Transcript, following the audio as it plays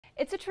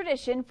It's a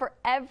tradition for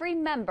every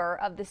member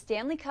of the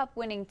Stanley Cup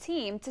winning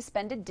team to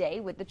spend a day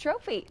with the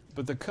trophy.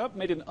 But the Cup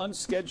made an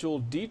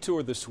unscheduled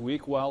detour this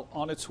week while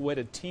on its way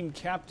to team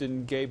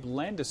captain Gabe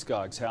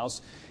Landeskog's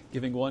house,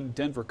 giving one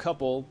Denver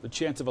couple the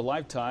chance of a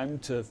lifetime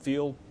to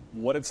feel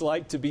what it's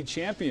like to be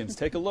champions.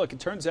 Take a look. It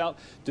turns out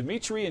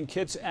Dimitri and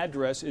Kit's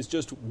address is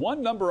just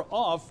one number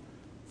off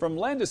from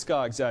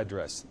Landeskog's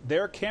address.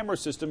 Their camera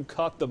system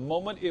caught the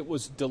moment it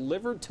was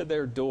delivered to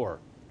their door.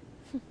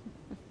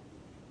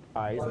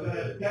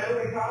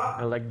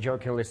 And like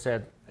jokingly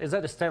said, "Is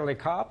that a Stanley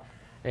Cup?"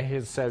 And he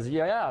says,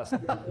 "Yes."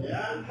 That's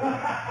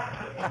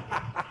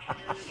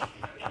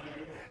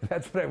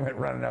when I went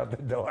running out the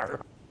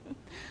door.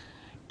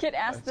 Kit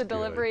asked the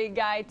delivery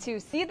guy to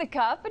see the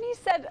cup, and he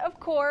said, of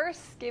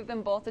course, gave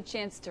them both a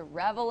chance to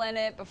revel in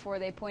it before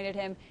they pointed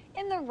him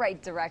in the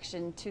right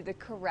direction to the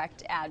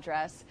correct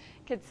address.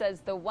 Kit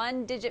says the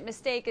one-digit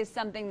mistake is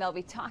something they'll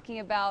be talking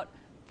about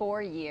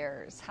for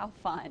years. How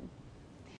fun.